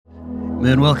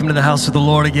Amen. Welcome to the house of the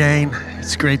Lord again.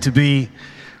 It's great to be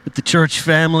with the church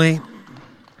family.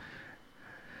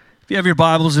 If you have your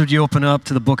Bibles, would you open up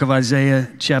to the book of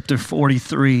Isaiah, chapter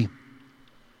 43.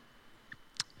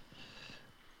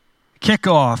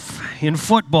 Kickoff. In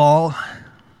football,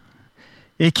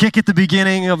 a kick at the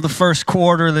beginning of the first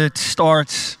quarter that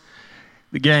starts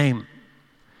the game.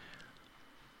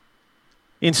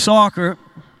 In soccer,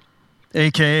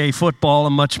 aka football,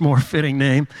 a much more fitting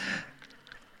name,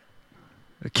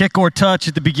 a kick or touch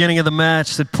at the beginning of the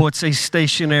match that puts a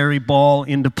stationary ball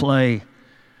into play. It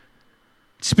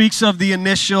speaks of the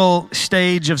initial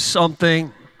stage of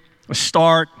something, a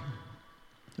start,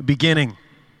 a beginning.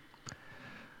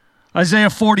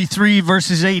 Isaiah 43,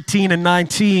 verses 18 and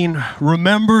 19,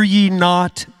 remember ye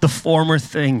not the former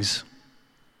things,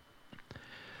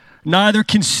 neither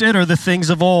consider the things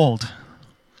of old.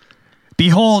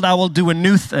 Behold, I will do a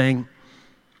new thing,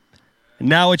 and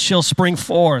now it shall spring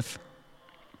forth.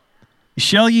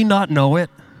 Shall ye not know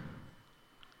it?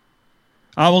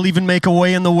 I will even make a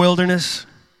way in the wilderness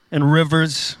and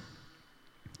rivers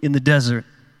in the desert.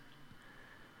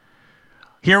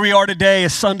 Here we are today, a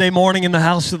Sunday morning in the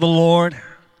house of the Lord.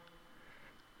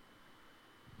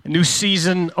 A new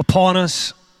season upon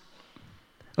us,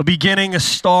 a beginning, a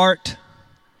start,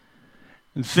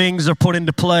 and things are put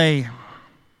into play.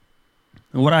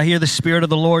 And what I hear the Spirit of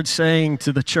the Lord saying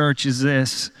to the church is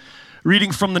this.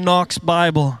 Reading from the Knox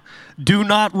Bible, do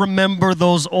not remember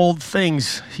those old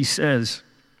things, he says,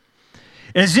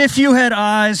 as if you had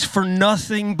eyes for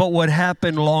nothing but what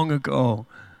happened long ago.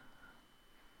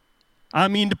 I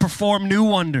mean to perform new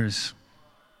wonders.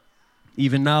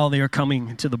 Even now they are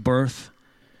coming to the birth.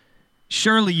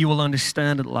 Surely you will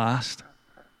understand at last.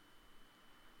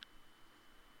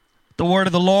 The word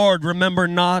of the Lord, remember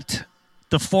not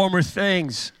the former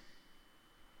things.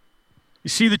 You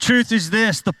see, the truth is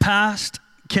this, the past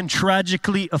can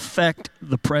tragically affect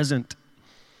the present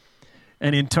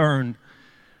and in turn,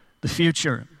 the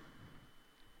future.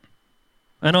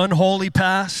 An unholy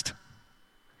past,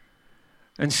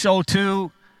 and so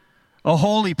too, a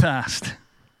holy past.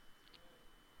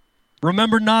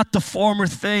 Remember not the former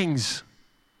things.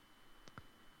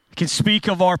 We can speak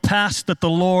of our past that the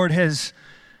Lord has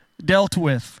dealt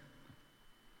with.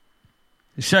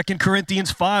 2 Corinthians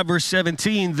 5, verse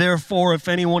 17, therefore, if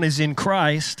anyone is in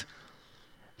Christ,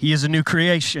 he is a new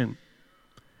creation.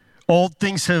 Old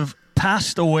things have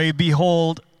passed away.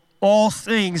 Behold, all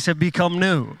things have become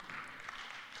new.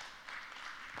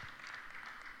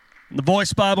 The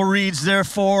Voice Bible reads,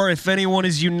 therefore, if anyone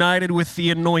is united with the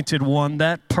Anointed One,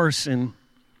 that person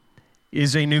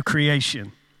is a new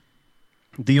creation.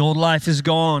 The old life is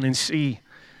gone, and see,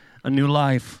 a new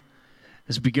life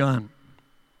has begun.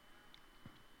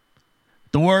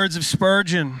 The words of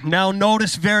Spurgeon. Now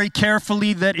notice very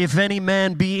carefully that if any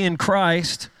man be in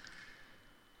Christ,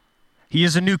 he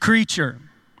is a new creature.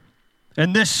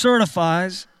 And this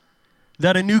certifies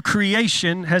that a new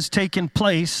creation has taken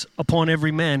place upon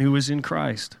every man who is in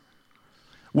Christ.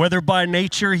 Whether by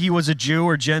nature he was a Jew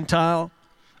or Gentile,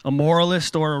 a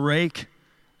moralist or a rake,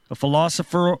 a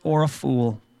philosopher or a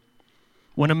fool.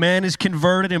 When a man is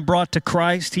converted and brought to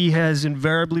Christ, he has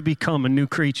invariably become a new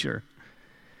creature.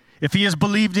 If he has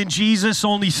believed in Jesus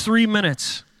only 3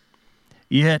 minutes,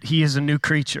 yet he is a new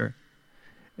creature.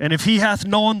 And if he hath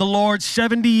known the Lord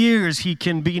 70 years, he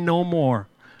can be no more.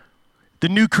 The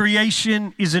new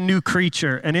creation is a new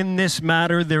creature, and in this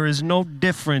matter there is no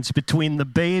difference between the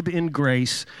babe in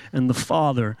grace and the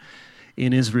father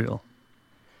in Israel.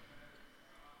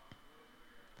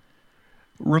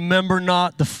 Remember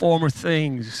not the former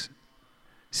things,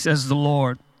 says the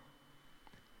Lord.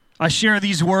 I share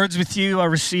these words with you. I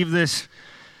received this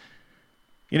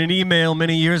in an email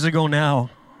many years ago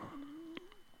now.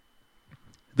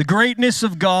 The greatness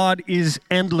of God is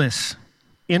endless,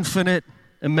 infinite,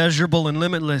 immeasurable, and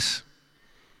limitless.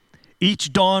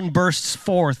 Each dawn bursts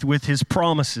forth with his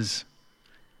promises,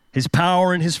 his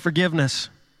power, and his forgiveness.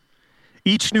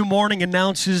 Each new morning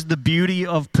announces the beauty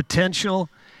of potential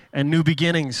and new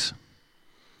beginnings,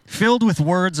 filled with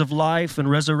words of life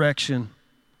and resurrection.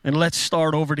 And let's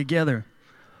start over together,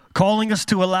 calling us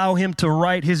to allow him to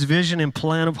write his vision and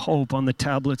plan of hope on the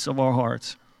tablets of our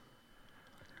hearts.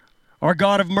 Our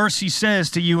God of mercy says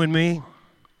to you and me,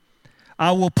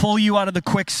 I will pull you out of the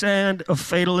quicksand of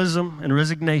fatalism and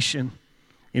resignation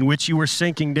in which you were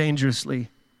sinking dangerously.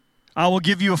 I will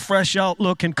give you a fresh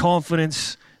outlook and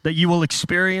confidence that you will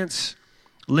experience,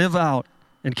 live out,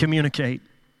 and communicate.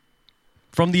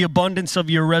 From the abundance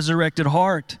of your resurrected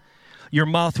heart, your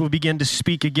mouth will begin to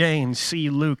speak again. See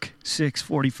Luke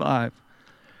 6:45.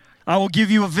 I will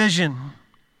give you a vision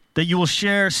that you will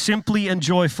share simply and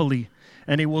joyfully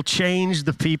and it will change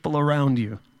the people around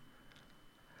you.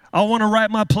 I want to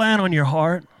write my plan on your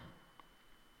heart,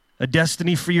 a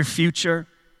destiny for your future,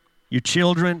 your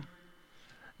children,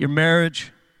 your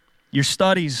marriage, your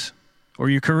studies, or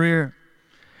your career,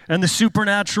 and the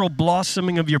supernatural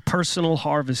blossoming of your personal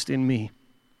harvest in me.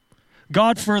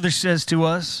 God further says to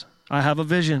us, I have a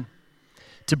vision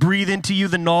to breathe into you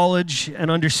the knowledge and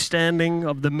understanding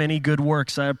of the many good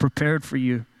works I have prepared for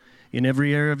you in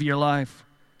every area of your life.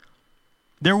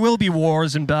 There will be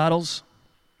wars and battles,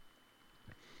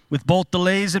 with both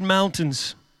delays and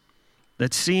mountains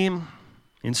that seem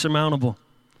insurmountable.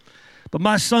 But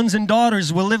my sons and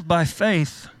daughters will live by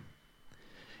faith.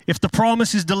 If the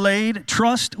promise is delayed,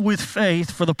 trust with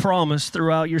faith for the promise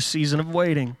throughout your season of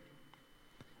waiting.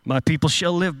 My people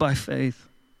shall live by faith.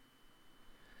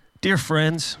 Dear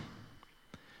friends,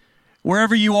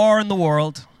 wherever you are in the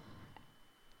world,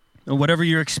 and whatever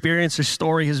your experience or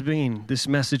story has been, this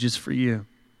message is for you.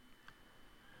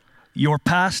 Your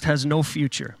past has no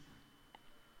future.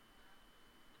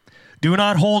 Do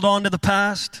not hold on to the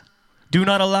past. Do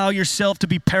not allow yourself to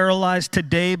be paralyzed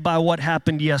today by what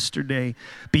happened yesterday.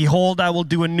 Behold, I will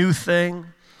do a new thing.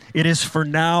 It is for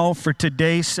now, for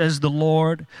today, says the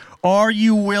Lord. Are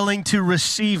you willing to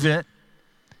receive it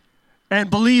and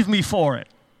believe me for it?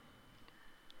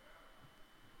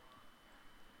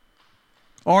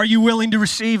 Are you willing to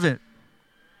receive it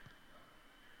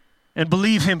and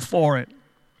believe him for it?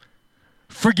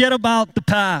 Forget about the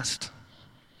past.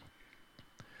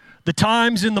 The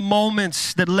times and the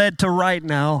moments that led to right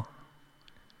now.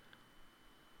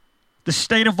 The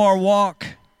state of our walk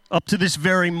up to this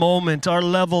very moment, our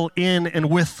level in and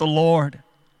with the Lord.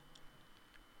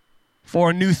 For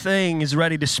a new thing is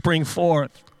ready to spring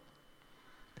forth.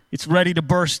 It's ready to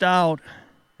burst out.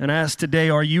 And I ask today,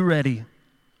 are you ready?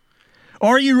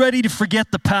 Are you ready to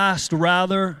forget the past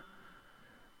rather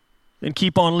than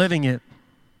keep on living it?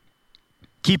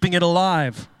 Keeping it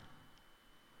alive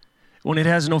when it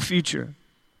has no future.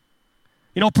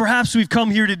 You know, perhaps we've come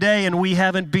here today and we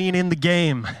haven't been in the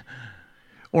game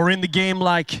or in the game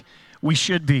like we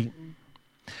should be.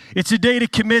 It's a day to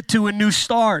commit to a new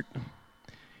start.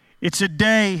 It's a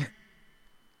day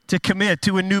to commit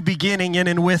to a new beginning in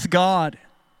and with God.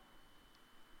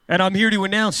 And I'm here to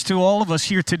announce to all of us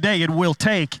here today, it will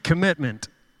take commitment.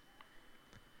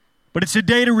 But it's a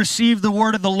day to receive the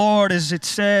word of the Lord, as it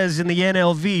says in the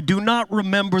NLV. Do not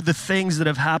remember the things that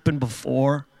have happened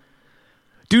before.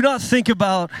 Do not think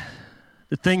about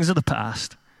the things of the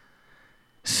past.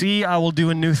 See, I will do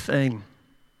a new thing.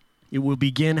 It will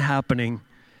begin happening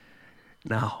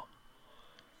now.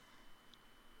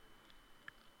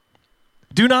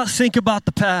 Do not think about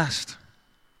the past.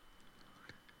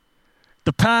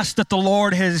 The past that the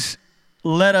Lord has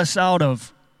led us out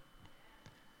of.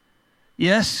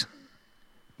 Yes,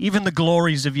 even the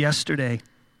glories of yesterday.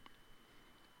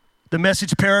 The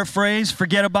Message paraphrase,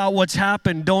 forget about what's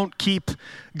happened. Don't keep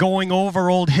going over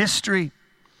old history.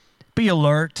 Be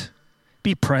alert.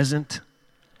 Be present.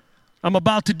 I'm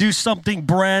about to do something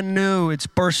brand new. It's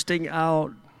bursting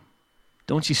out.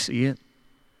 Don't you see it?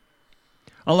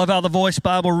 I love how the Voice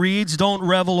Bible reads, don't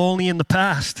revel only in the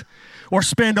past or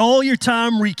spend all your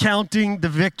time recounting the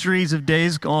victories of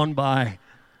days gone by.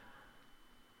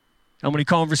 How many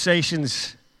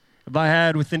conversations have I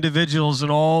had with individuals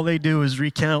and all they do is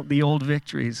recount the old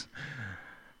victories?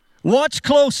 Watch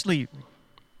closely.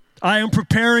 I am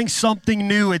preparing something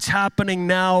new. It's happening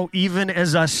now, even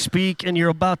as I speak, and you're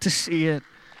about to see it.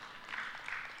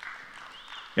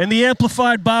 And the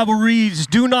Amplified Bible reads,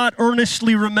 do not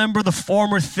earnestly remember the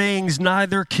former things,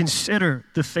 neither consider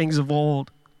the things of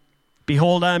old.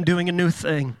 Behold, I am doing a new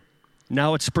thing.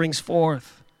 Now it springs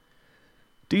forth.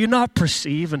 Do you not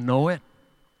perceive and know it?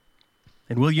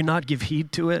 And will you not give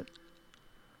heed to it?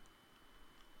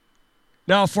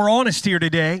 Now, if we're honest here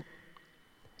today,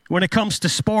 when it comes to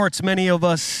sports, many of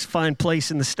us find place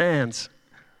in the stands.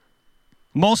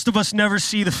 Most of us never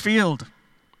see the field,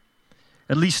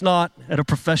 at least not at a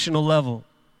professional level.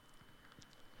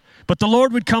 But the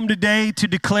Lord would come today to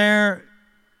declare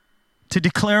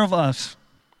of us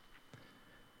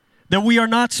that we are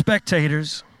not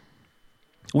spectators,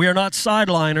 we are not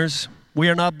sideliners, we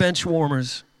are not bench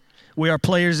warmers, we are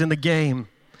players in the game.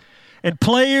 And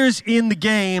players in the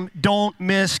game don't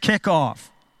miss kickoff.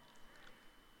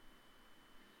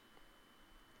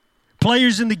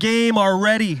 Players in the game are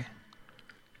ready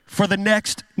for the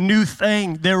next new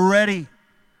thing. They're ready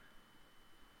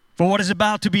for what is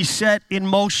about to be set in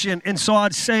motion. And so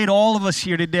I'd say to all of us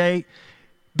here today,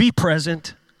 be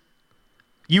present.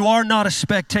 You are not a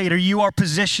spectator. You are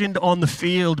positioned on the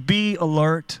field. Be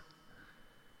alert.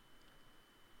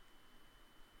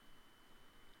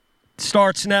 It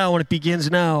starts now and it begins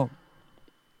now.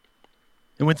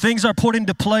 And when things are put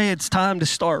into play, it's time to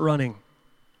start running.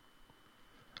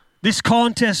 This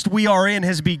contest we are in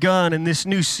has begun, and this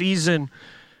new season,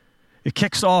 it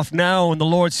kicks off now, and the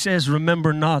Lord says,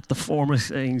 remember not the former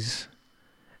things,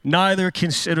 neither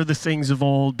consider the things of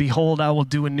old. Behold, I will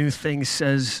do a new thing,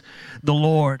 says the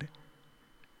Lord.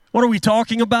 What are we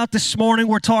talking about this morning?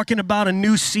 We're talking about a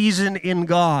new season in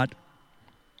God.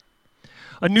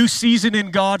 A new season in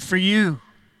God for you,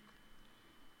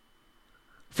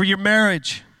 for your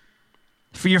marriage,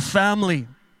 for your family,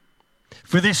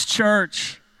 for this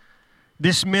church,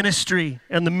 this ministry,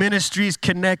 and the ministries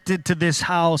connected to this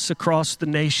house across the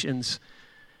nations.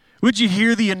 Would you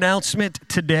hear the announcement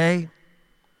today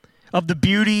of the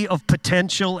beauty of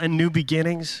potential and new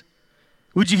beginnings?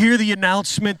 Would you hear the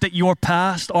announcement that your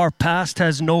past, our past,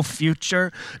 has no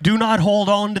future? Do not hold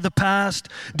on to the past.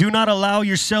 Do not allow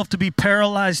yourself to be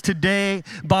paralyzed today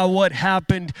by what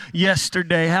happened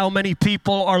yesterday. How many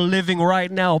people are living right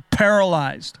now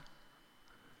paralyzed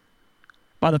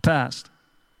by the past?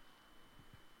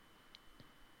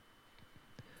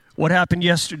 What happened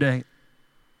yesterday?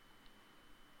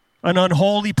 An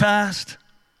unholy past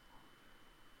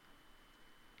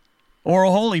or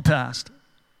a holy past?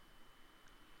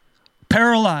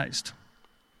 Paralyzed.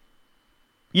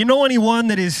 You know anyone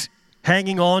that is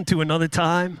hanging on to another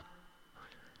time?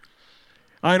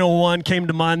 I know one came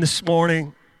to mind this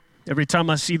morning. Every time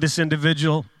I see this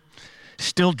individual,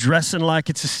 still dressing like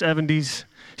it's the 70s,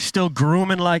 still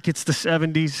grooming like it's the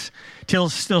 70s,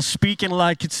 still speaking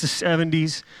like it's the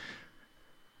 70s.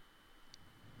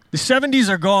 The 70s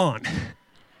are gone.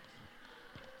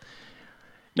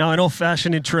 Now, I know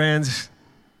fashion and trends,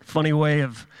 funny way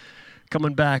of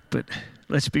coming back, but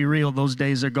let's be real, those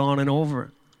days are gone and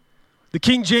over. The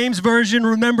King James Version,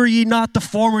 remember ye not the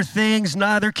former things,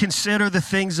 neither consider the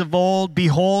things of old.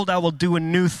 Behold, I will do a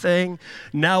new thing.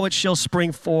 Now it shall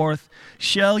spring forth.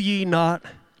 Shall ye not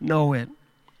know it?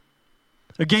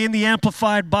 Again, the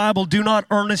Amplified Bible, do not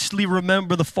earnestly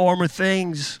remember the former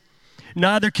things,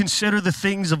 neither consider the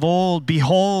things of old.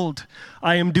 Behold,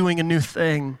 I am doing a new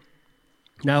thing.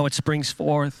 Now it springs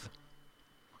forth.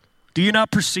 Do you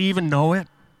not perceive and know it?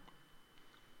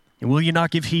 And will you not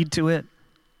give heed to it?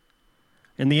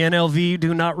 In the NLV,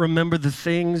 do not remember the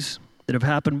things that have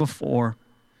happened before.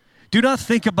 Do not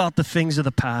think about the things of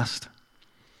the past.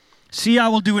 See, I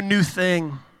will do a new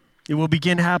thing. It will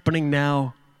begin happening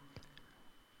now.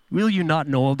 Will you not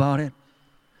know about it?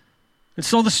 And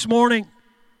so this morning,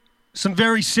 some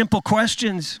very simple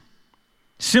questions.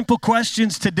 Simple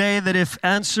questions today that, if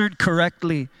answered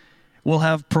correctly, will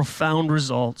have profound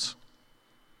results.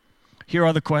 Here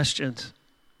are the questions.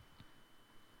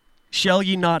 Shall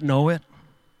ye not know it?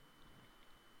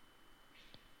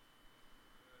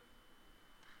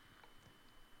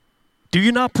 Do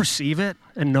you not perceive it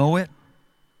and know it?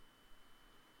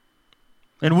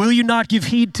 And will you not give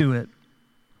heed to it?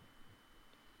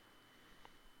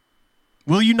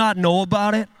 Will you not know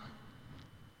about it?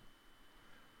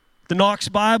 The Knox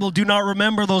Bible, do not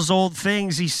remember those old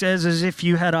things, he says, as if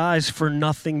you had eyes for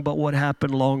nothing but what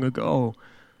happened long ago.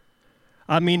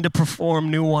 I mean to perform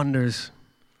new wonders.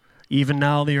 Even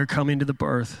now they are coming to the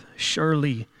birth.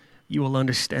 Surely you will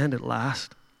understand at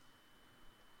last.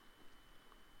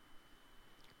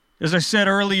 As I said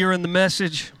earlier in the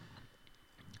message,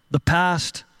 the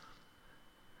past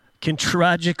can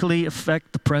tragically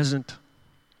affect the present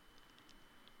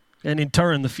and in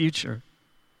turn the future.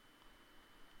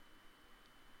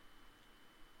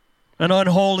 An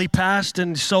unholy past,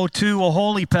 and so too a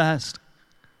holy past.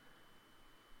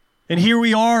 And here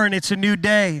we are, and it's a new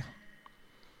day.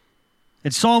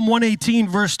 And Psalm 118,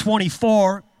 verse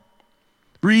 24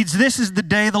 reads, "This is the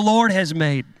day the Lord has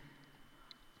made.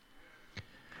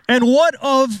 And what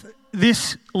of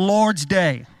this Lord's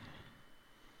day?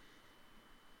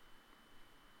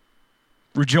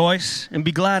 Rejoice and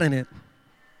be glad in it."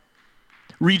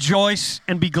 Rejoice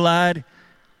and be glad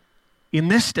in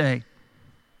this day.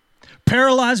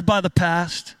 Paralyzed by the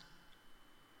past,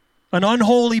 an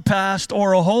unholy past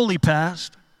or a holy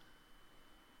past,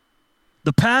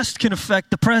 the past can affect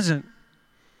the present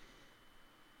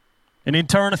and in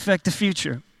turn affect the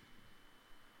future.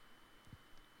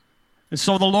 And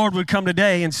so the Lord would come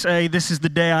today and say, this is the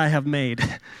day I have made.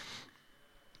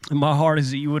 And my heart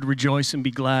is that you would rejoice and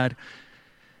be glad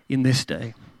in this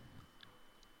day.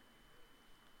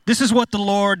 This is what the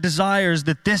Lord desires,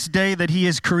 that this day that he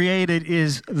has created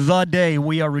is the day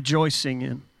we are rejoicing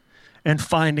in and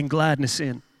finding gladness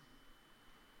in.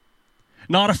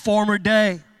 Not a former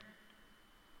day,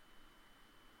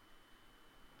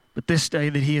 but this day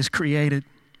that he has created.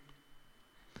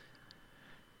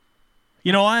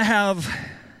 You know, I have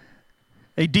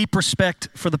a deep respect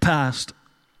for the past,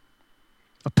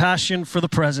 a passion for the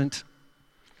present,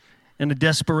 and a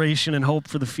desperation and hope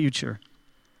for the future.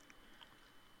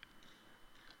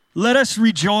 Let us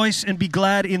rejoice and be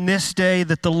glad in this day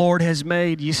that the Lord has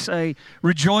made. You say,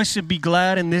 rejoice and be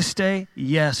glad in this day?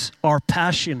 Yes, our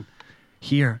passion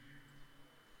here.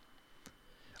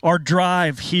 Our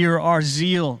drive here, our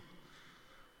zeal,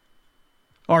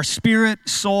 our spirit,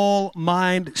 soul,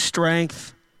 mind,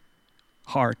 strength,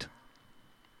 heart.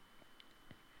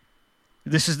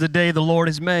 This is the day the Lord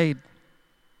has made.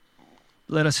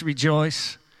 Let us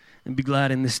rejoice and be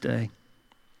glad in this day.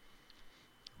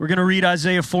 We're going to read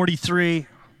Isaiah 43,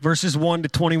 verses 1 to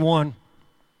 21.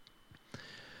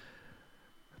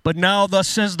 But now thus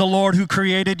says the Lord who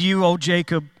created you, O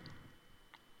Jacob,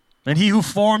 and he who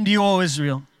formed you, O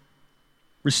Israel.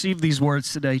 Receive these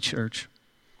words today, church.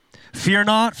 Fear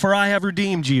not, for I have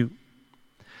redeemed you.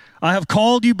 I have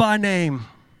called you by name.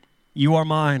 You are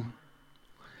mine.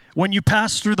 When you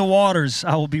pass through the waters,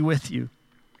 I will be with you.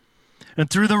 And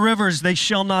through the rivers, they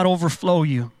shall not overflow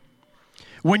you.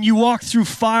 When you walk through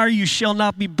fire, you shall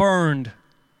not be burned,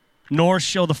 nor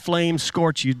shall the flame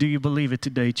scorch you. Do you believe it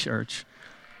today, church?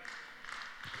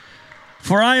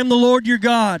 For I am the Lord your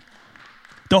God,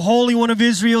 the Holy One of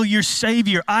Israel, your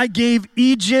Savior. I gave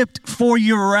Egypt for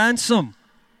your ransom.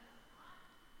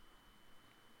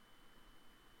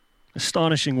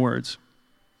 Astonishing words.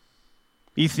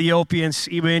 Ethiopia and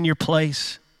Seba in your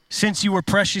place. Since you were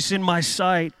precious in my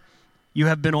sight, you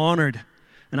have been honored,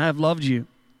 and I have loved you.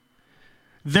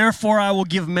 Therefore I will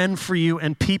give men for you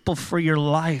and people for your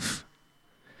life.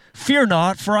 Fear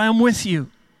not, for I am with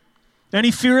you. Any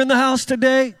fear in the house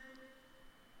today?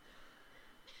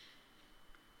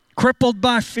 Crippled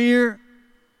by fear?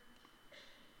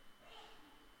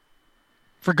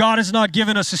 For God has not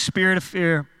given us a spirit of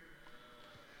fear,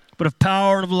 but of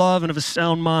power and of love and of a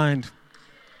sound mind.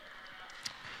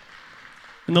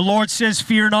 And the Lord says,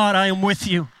 fear not, I am with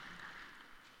you.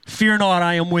 Fear not,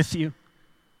 I am with you.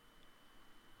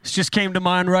 This just came to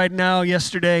mind right now,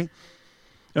 yesterday,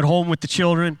 at home with the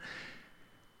children.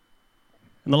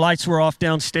 And the lights were off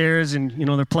downstairs, and,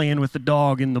 they're playing with the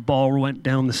dog, and the ball went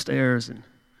down the stairs. And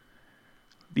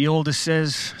the oldest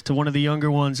says to one of the younger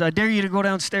ones, I dare you to go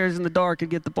downstairs in the dark and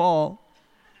get the ball.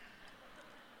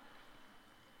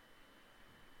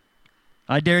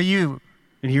 I dare you.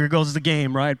 And here goes the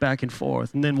game, right, back and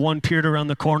forth. And then one peered around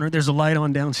the corner. There's a light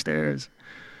on downstairs.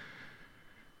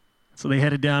 So they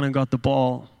headed down and got the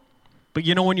ball. But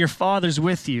when your Father's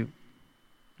with you,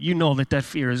 you know that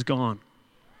fear is gone.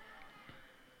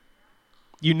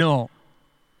 You know.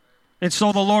 And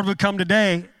so the Lord would come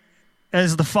today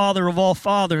as the Father of all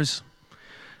fathers,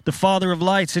 the Father of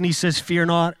lights, and he says, fear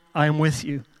not, I am with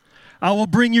you. I will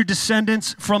bring your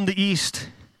descendants from the east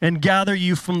and gather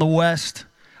you from the west.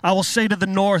 I will say to the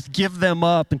north, give them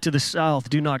up, and to the south,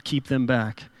 do not keep them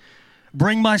back.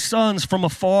 Bring my sons from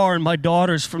afar and my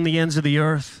daughters from the ends of the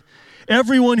earth.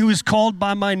 Everyone who is called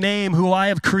by my name, who I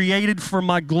have created for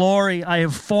my glory, I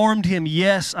have formed him.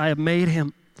 Yes, I have made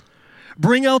him.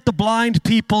 Bring out the blind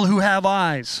people who have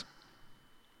eyes,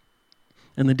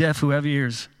 and the deaf who have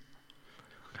ears.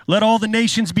 Let all the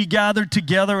nations be gathered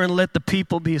together, and let the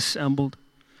people be assembled.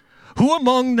 Who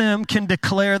among them can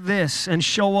declare this and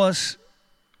show us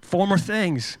former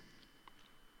things?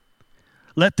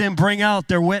 Let them bring out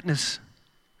their witnesses,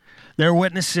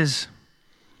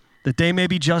 that they may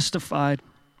be justified.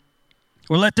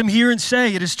 Or let them hear and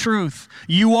say, it is truth.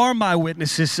 You are my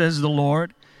witnesses, says the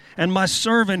Lord, and my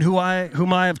servant whom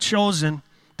I have chosen,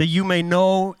 that you may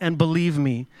know and believe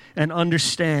me and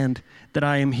understand that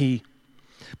I am he.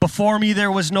 Before me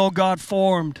there was no God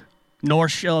formed, nor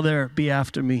shall there be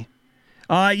after me.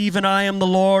 Even I am the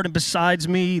Lord, and besides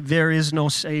me there is no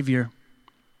Savior.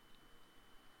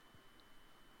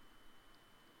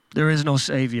 There is no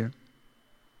Savior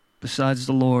besides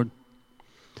the Lord.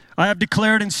 I have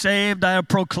declared and saved, I have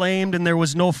proclaimed, and there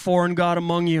was no foreign God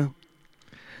among you.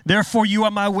 Therefore you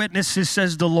are my witnesses,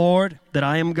 says the Lord, that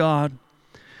I am God.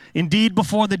 Indeed,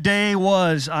 before the day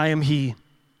was, I am he,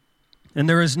 and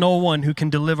there is no one who can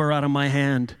deliver out of my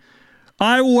hand.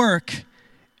 I work,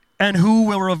 and who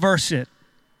will reverse it?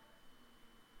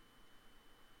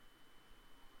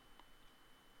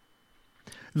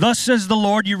 Thus says the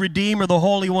Lord, your Redeemer, the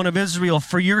Holy One of Israel,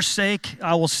 for your sake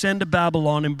I will send to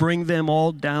Babylon and bring them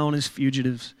all down as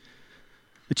fugitives.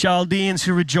 The Chaldeans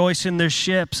who rejoice in their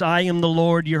ships, I am the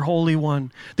Lord, your Holy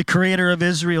One, the Creator of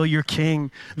Israel, your King.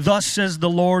 Thus says the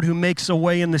Lord, who makes a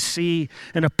way in the sea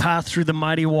and a path through the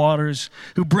mighty waters,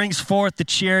 who brings forth the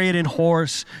chariot and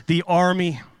horse, the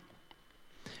army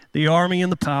The army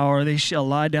and the power, they shall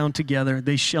lie down together.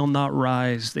 They shall not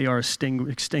rise. They are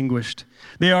extinguished.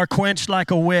 They are quenched like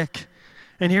a wick.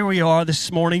 And here we are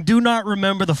this morning. Do not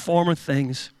remember the former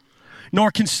things,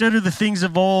 nor consider the things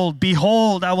of old.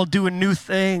 Behold, I will do a new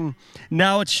thing.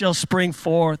 Now it shall spring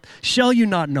forth. Shall you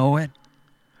not know it?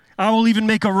 I will even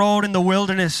make a road in the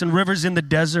wilderness and rivers in the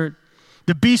desert.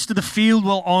 The beasts of the field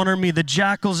will honor me, the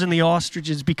jackals and the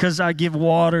ostriches, because I give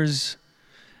waters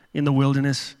in the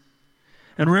wilderness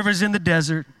and rivers in the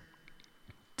desert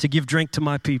to give drink to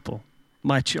my people,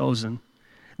 my chosen.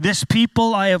 This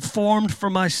people I have formed for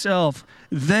myself.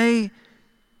 They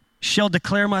shall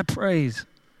declare my praise.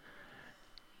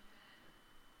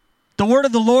 The word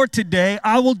of the Lord today,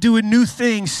 I will do a new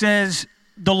thing, says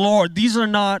the Lord. These are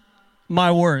not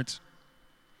my words.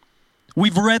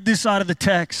 We've read this out of the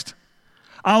text.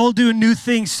 I will do a new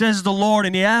thing, says the Lord.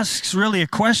 And he asks really a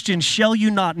question, shall you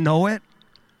not know it?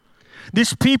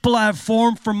 This people I have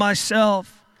formed for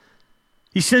myself.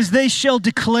 He says, they shall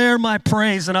declare my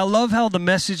praise. And I love how the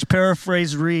Message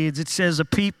paraphrase reads. It says, a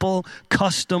people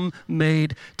custom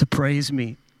made to praise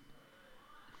me.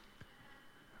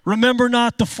 Remember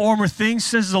not the former things,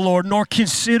 says the Lord, nor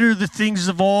consider the things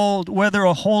of old, whether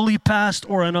a holy past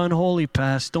or an unholy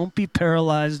past. Don't be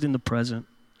paralyzed in the present.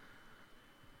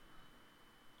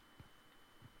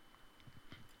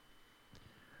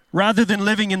 Rather than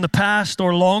living in the past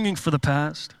or longing for the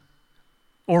past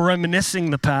or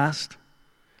reminiscing the past,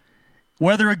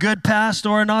 whether a good past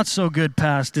or a not so good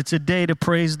past, it's a day to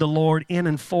praise the Lord in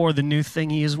and for the new thing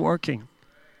he is working.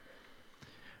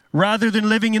 Rather than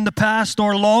living in the past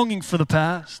or longing for the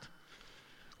past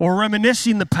or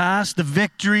reminiscing the past, the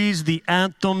victories, the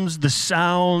anthems, the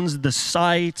sounds, the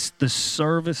sights, the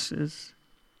services.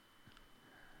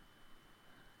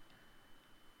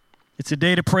 It's a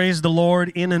day to praise the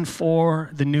Lord in and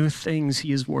for the new things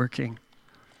he is working.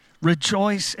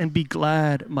 Rejoice and be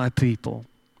glad, my people.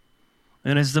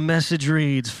 And as the message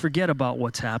reads, forget about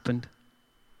what's happened.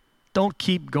 Don't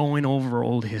keep going over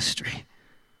old history.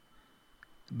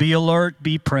 Be alert,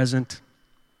 be present,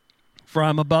 for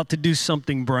I'm about to do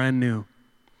something brand new.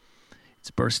 It's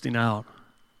bursting out.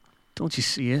 Don't you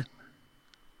see it?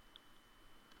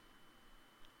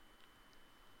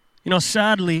 You know,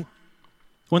 sadly,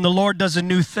 when the Lord does a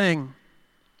new thing,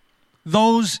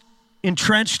 those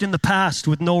entrenched in the past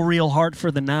with no real heart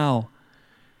for the now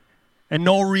and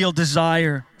no real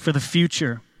desire for the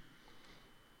future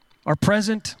are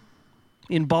present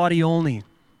in body only.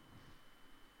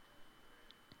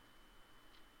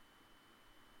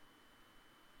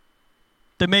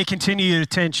 They may continue to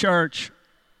attend church,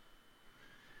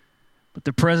 but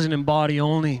they're present in body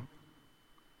only.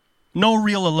 No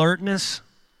real alertness,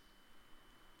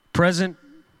 present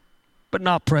but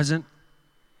not present.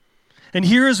 And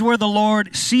here is where the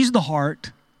Lord sees the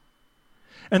heart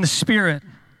and the spirit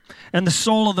and the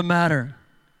soul of the matter.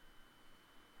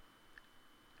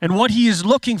 And what he is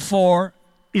looking for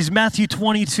is Matthew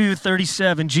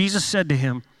 22:37. Jesus said to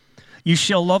him, you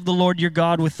shall love the Lord your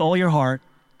God with all your heart,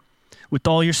 with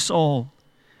all your soul,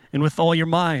 and with all your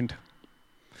mind.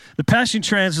 The Passion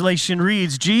Translation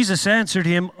reads, Jesus answered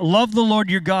him, love the Lord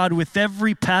your God with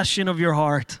every passion of your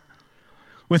heart,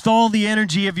 with all the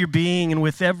energy of your being, and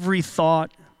with every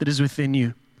thought that is within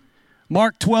you.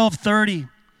 Mark 12:30,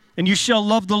 and you shall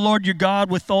love the Lord your God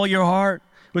with all your heart,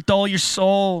 with all your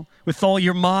soul, with all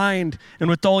your mind, and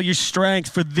with all your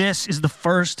strength, for this is the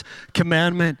first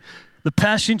commandment. The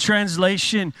Passion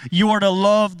Translation, you are to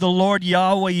love the Lord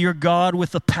Yahweh your God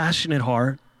with a passionate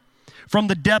heart, from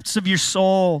the depths of your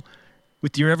soul,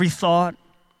 with your every thought,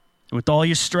 and with all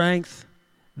your strength.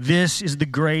 This is the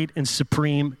great and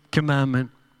supreme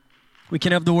commandment. We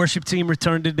can have the worship team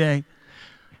return today.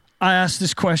 I ask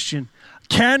this question,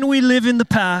 can we live in the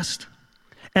past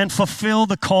and fulfill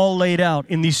the call laid out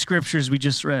in these scriptures we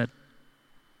just read?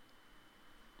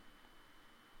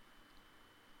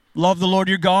 Love the Lord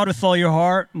your God with all your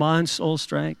heart, mind, soul,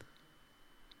 strength,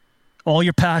 all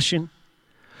your passion.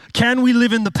 Can we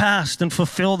live in the past and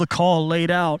fulfill the call laid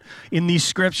out in these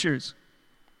scriptures?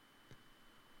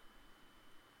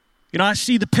 You know, I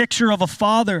see the picture of a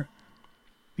father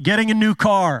getting a new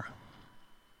car.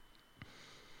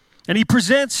 And he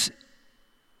presents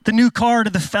the new car to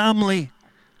the family,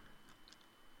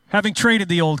 having traded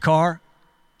the old car.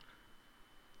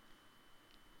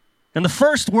 And the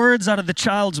first words out of the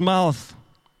child's mouth,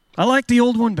 I like the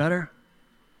old one better.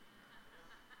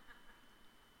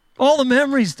 All the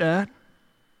memories, Dad.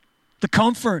 The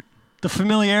comfort, the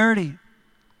familiarity.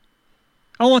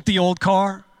 I want the old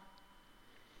car.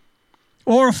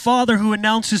 Or a father who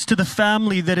announces to the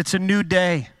family that it's a new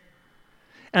day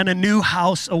and a new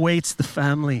house awaits the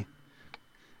family.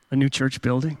 a new church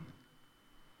building?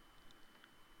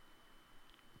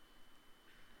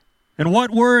 And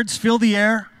what words fill the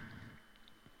air?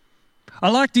 I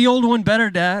like the old one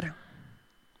better, Dad.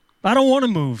 I don't want to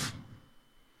move.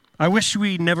 I wish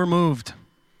we never moved.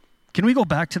 Can we go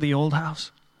back to the old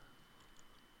house?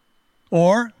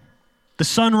 Or, the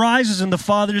sun rises and the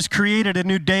Father has created a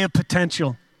new day of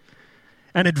potential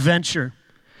and adventure.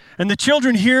 And the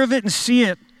children hear of it and see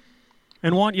it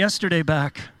and want yesterday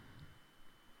back.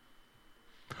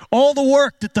 All the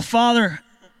work that the Father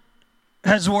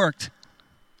has worked,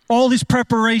 all his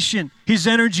preparation, his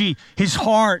energy, his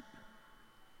heart.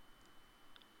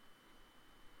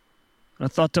 I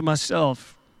thought to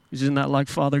myself, isn't that like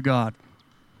Father God?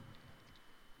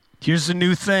 Here's the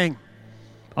new thing.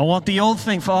 I want the old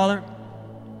thing, Father.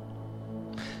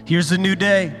 Here's the new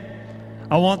day.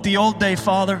 I want the old day,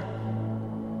 Father.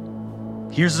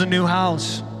 Here's the new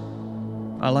house.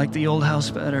 I like the old house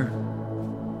better.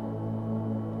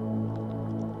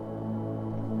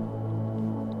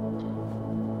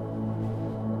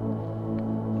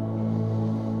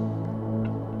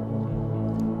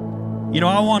 You know,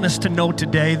 I want us to know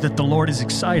today that the Lord is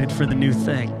excited for the new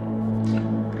thing.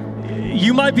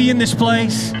 You might be in this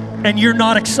place and you're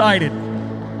not excited.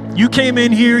 You came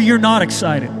in here, you're not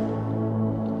excited.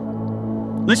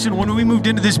 Listen, when we moved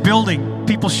into this building,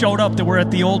 people showed up that were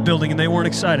at the old building and they weren't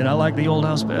excited. I like the old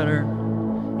house better.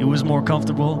 It was more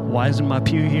comfortable. Why isn't my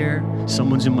pew here?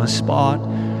 Someone's in my spot.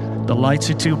 The lights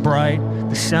are too bright.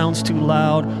 The sound's too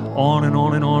loud. On and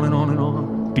on and on and on and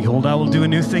on. Behold, I will do a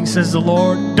new thing, says the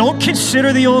Lord. Don't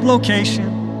consider the old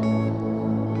location.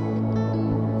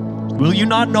 Will you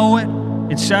not know it?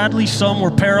 And sadly, some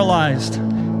were paralyzed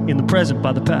in the present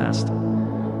by the past.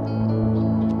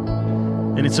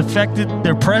 And it's affected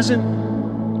their present,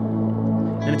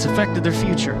 and it's affected their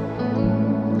future.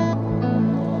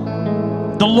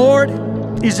 The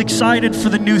Lord is excited for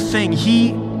the new thing.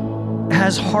 He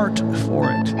has heart for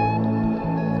it.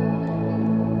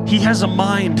 He has a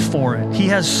mind for it. He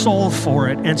has soul for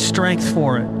it and strength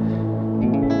for it.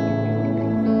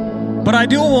 But I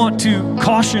do want to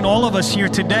caution all of us here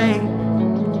today,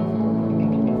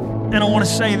 and I want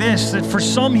to say this, that for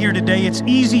some here today, it's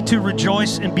easy to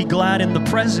rejoice and be glad in the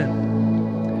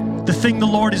present, the thing the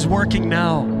Lord is working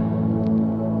now.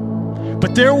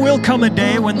 But there will come a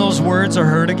day when those words are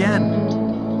heard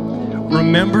again.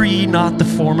 Remember ye not the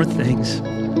former things,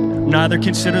 neither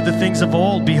consider the things of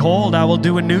old. Behold, I will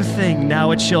do a new thing.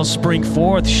 Now it shall spring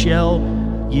forth. Shall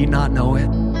ye not know it?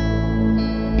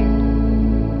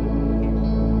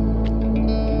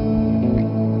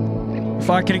 If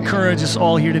I could encourage us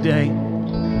all here today,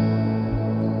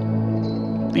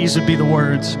 these would be the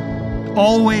words.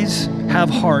 Always have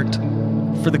heart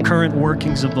for the current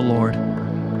workings of the Lord.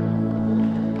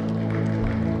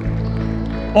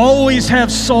 Always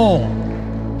have soul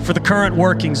for the current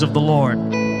workings of the Lord.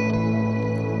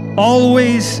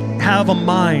 Always have a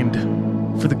mind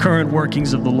for the current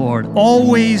workings of the Lord.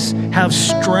 Always have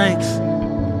strength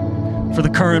for the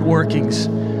current workings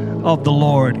of the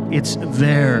Lord. It's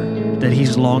there that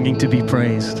he's longing to be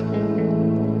praised.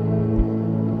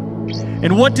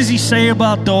 And what does he say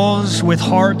about those with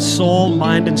heart, soul,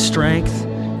 mind, and strength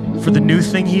for the new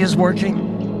thing he is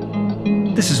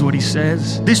working? This is what he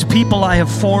says. This people I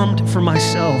have formed for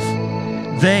myself.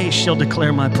 They shall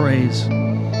declare my praise.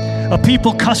 A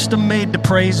people custom made to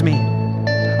praise me.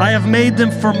 I have made them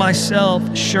for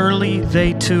myself. Surely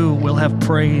they too will have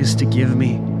praise to give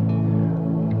me.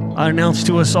 I announce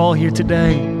to us all here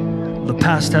today, the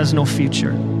past has no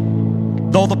future.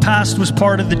 Though the past was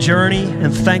part of the journey,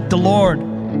 and thank the Lord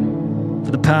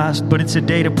for the past, but it's a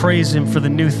day to praise him for the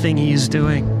new thing he is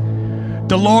doing.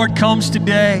 The Lord comes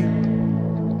today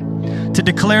to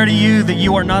declare to you that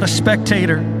you are not a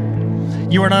spectator.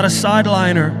 You are not a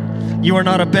sideliner. You are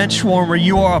not a bench warmer.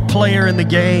 You are a player in the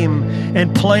game.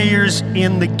 And players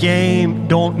in the game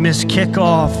don't miss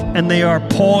kickoff. And they are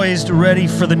poised, ready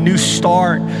for the new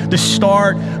start. The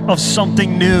start of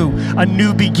something new. A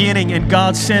new beginning. And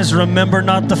God says, remember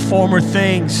not the former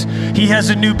things. He has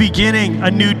a new beginning. A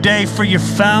new day for your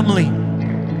family.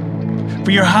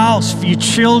 For your house. For your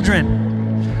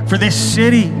children. For this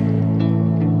city.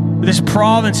 This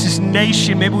province. This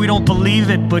nation. Maybe we don't believe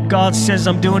it. But God says,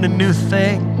 I'm doing a new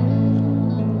thing.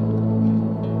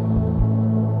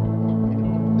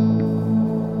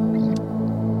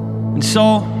 And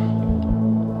so,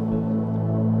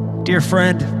 dear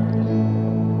friend,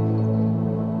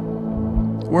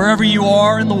 wherever you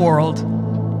are in the world,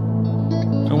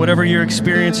 and whatever your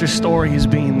experience or story has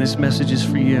been, this message is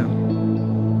for you.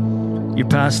 Your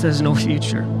past has no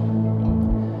future.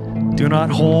 Do not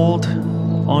hold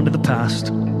on to the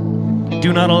past.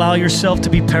 Do not allow yourself to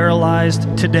be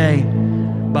paralyzed today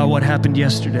by what happened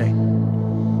yesterday.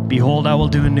 Behold, I will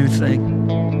do a new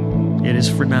thing. It is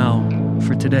for now,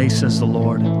 for today, says the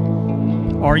Lord.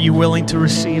 Are you willing to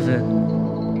receive it?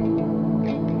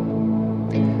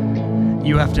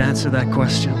 You have to answer that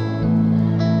question.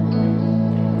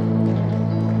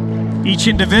 Each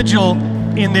individual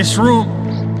in this room,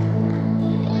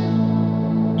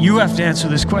 you have to answer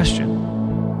this question.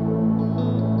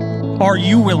 Are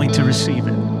you willing to receive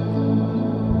it?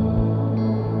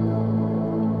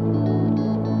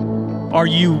 Are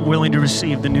you willing to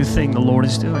receive the new thing the Lord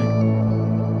is doing?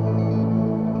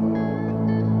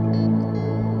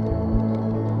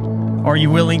 Are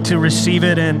you willing to receive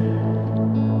it and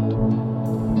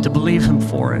to believe Him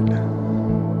for it?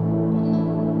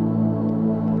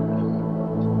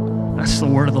 That's the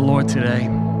word of the Lord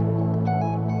today.